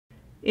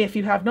If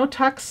you have no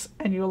tucks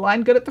and you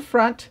align good at the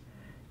front,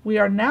 we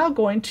are now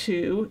going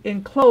to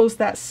enclose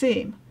that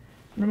seam.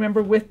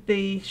 Remember, with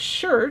the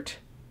shirt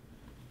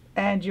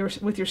and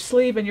with your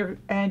sleeve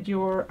and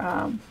your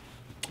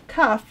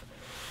cuff,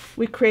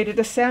 we created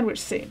a sandwich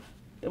seam.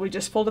 We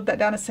just folded that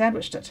down and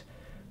sandwiched it.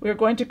 We are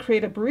going to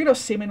create a burrito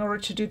seam in order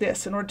to do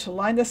this, in order to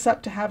line this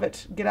up to have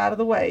it get out of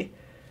the way.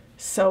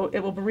 So it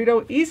will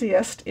burrito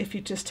easiest if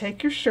you just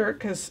take your shirt,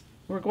 because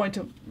we're going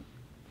to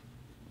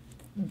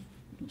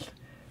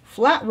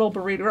flat roll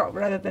burrito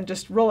rather than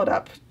just roll it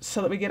up,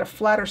 so that we get a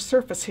flatter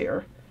surface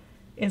here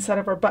inside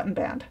of our button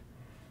band.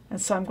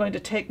 And so I'm going to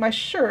take my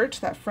shirt,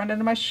 that front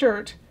end of my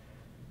shirt,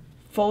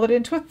 fold it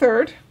into a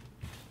third,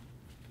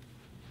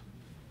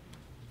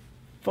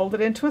 fold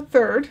it into a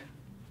third,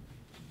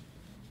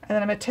 and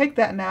then I'm going to take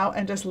that now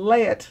and just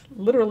lay it,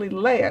 literally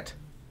lay it,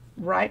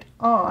 right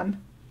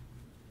on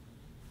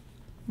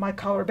my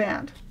collar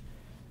band.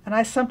 And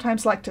I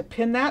sometimes like to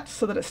pin that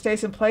so that it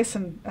stays in place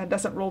and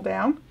doesn't roll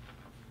down.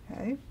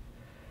 Okay.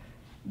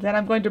 Then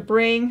I'm going to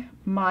bring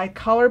my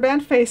collar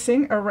band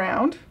facing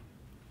around,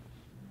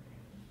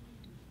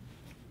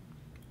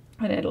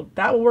 and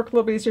that will work a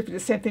little bit easier if you do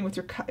the same thing with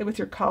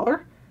your collar.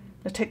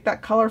 I'm going to take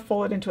that collar,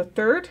 fold it into a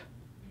third,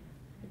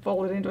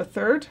 fold it into a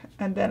third,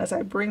 and then as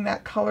I bring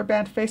that collar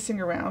band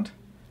facing around,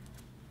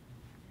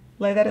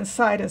 lay that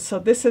inside. And so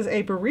this is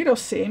a burrito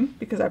seam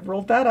because I've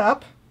rolled that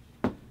up.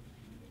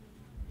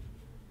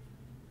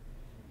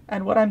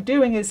 And what I'm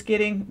doing is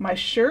getting my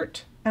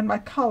shirt and my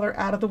collar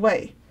out of the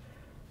way.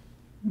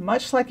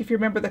 Much like if you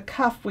remember the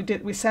cuff,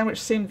 we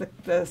sandwich seamed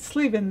the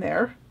sleeve in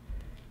there,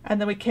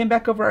 and then we came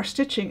back over our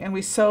stitching and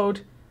we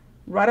sewed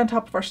right on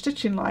top of our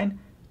stitching line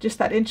just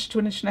that inch to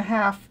an inch and a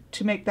half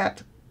to make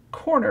that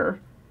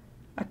corner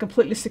a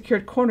completely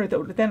secured corner that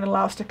would then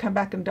allow us to come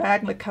back and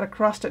diagonally cut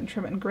across it and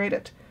trim it and grade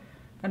it.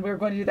 And we're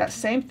going to do that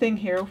same thing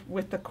here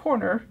with the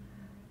corner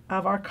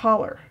of our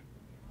collar.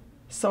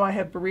 So I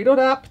have burritoed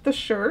up the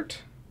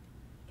shirt,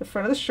 the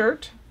front of the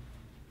shirt,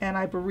 and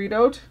I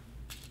burritoed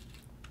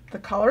the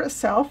collar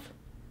itself,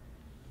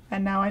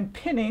 and now I'm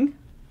pinning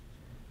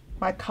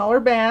my collar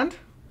band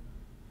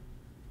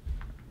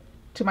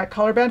to my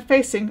collar band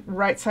facing,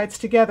 right sides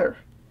together,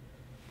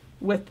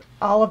 with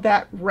all of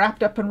that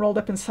wrapped up and rolled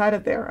up inside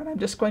of there. And I'm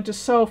just going to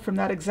sew from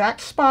that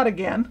exact spot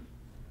again,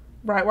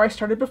 right where I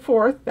started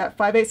before, that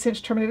 5/8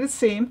 inch terminated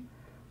seam.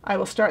 I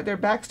will start there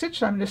back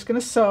stitch, and I'm just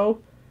going to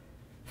sew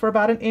for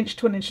about an inch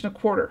to an inch and a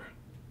quarter.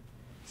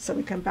 So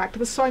we come back to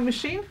the sewing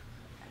machine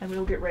and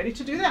we'll get ready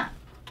to do that.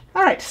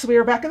 All right, so we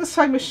are back at the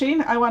sewing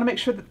machine. I want to make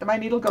sure that my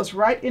needle goes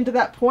right into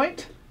that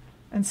point.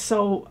 And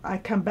so I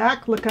come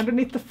back, look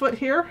underneath the foot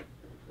here,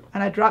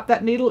 and I drop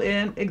that needle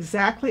in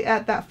exactly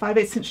at that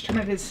 5/8 inch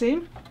terminated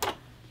seam.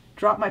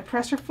 Drop my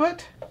presser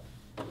foot,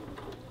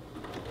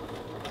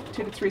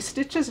 2 to 3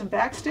 stitches and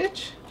back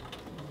stitch.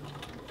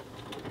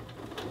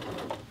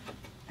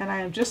 And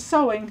I am just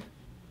sewing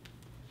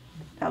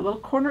that little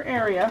corner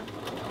area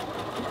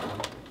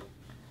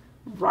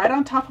right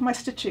on top of my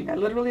stitching. I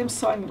literally am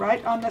sewing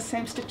right on the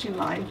same stitching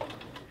line.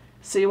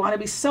 So you want to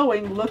be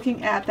sewing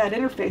looking at that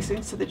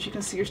interfacing so that you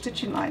can see your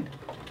stitching line.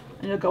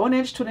 And you'll go an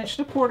inch to an inch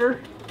and a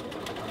quarter,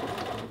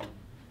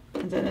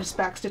 and then just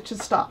back stitch and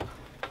stop.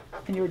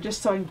 And you're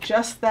just sewing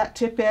just that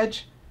tip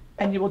edge,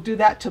 and you will do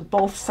that to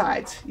both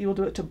sides. You will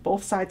do it to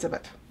both sides of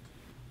it.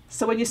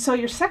 So when you sew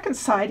your second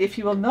side, if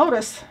you will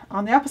notice,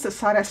 on the opposite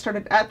side I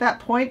started at that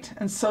point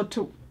and sewed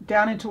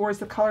down in towards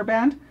the collar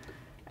band.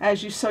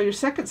 As you sew your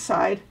second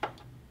side,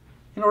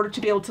 in order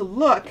to be able to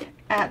look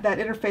at that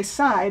interface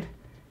side,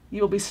 you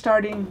will be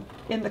starting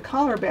in the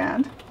collar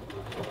band,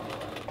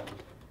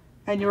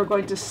 and you're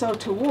going to sew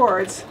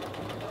towards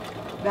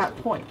that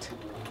point.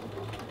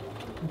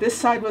 This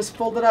side was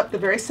folded up the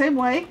very same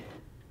way.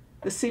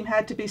 The seam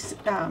had to be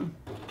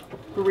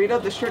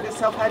burritoed, the shirt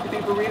itself had to be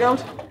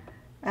burritoed,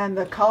 and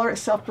the collar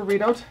itself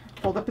burritoed,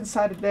 fold up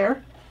inside of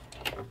there.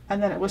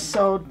 And then it was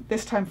sewed,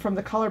 this time from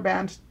the collar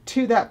band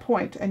to that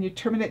point, and you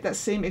terminate that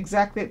seam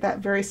exactly at that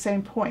very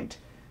same point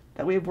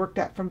that we have worked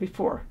at from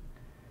before.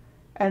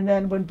 And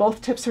then when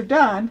both tips are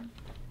done,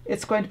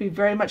 it's going to be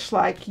very much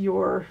like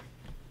your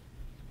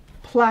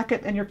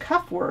placket and your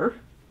cuff were.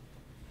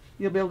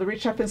 You'll be able to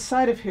reach up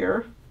inside of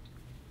here,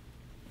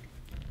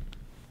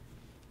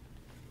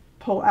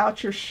 pull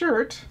out your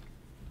shirt,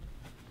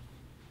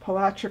 pull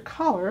out your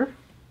collar,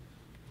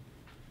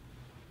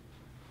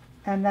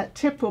 and that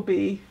tip will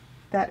be,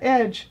 that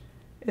edge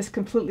is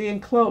completely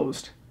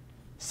enclosed,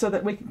 so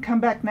that we can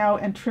come back now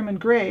and trim and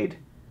grade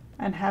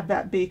and have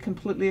that be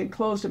completely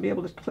enclosed and be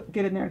able to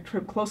get in there and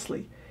trim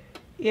closely.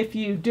 If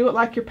you do it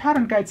like your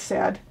pattern guide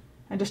said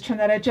and just turn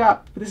that edge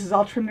up, this is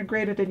all trimmed and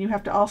graded, and you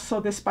have to all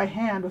sew this by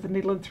hand with a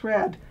needle and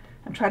thread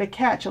and try to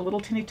catch a little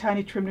teeny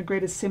tiny trimmed and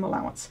graded seam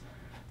allowance.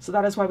 So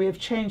that is why we have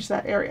changed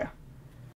that area.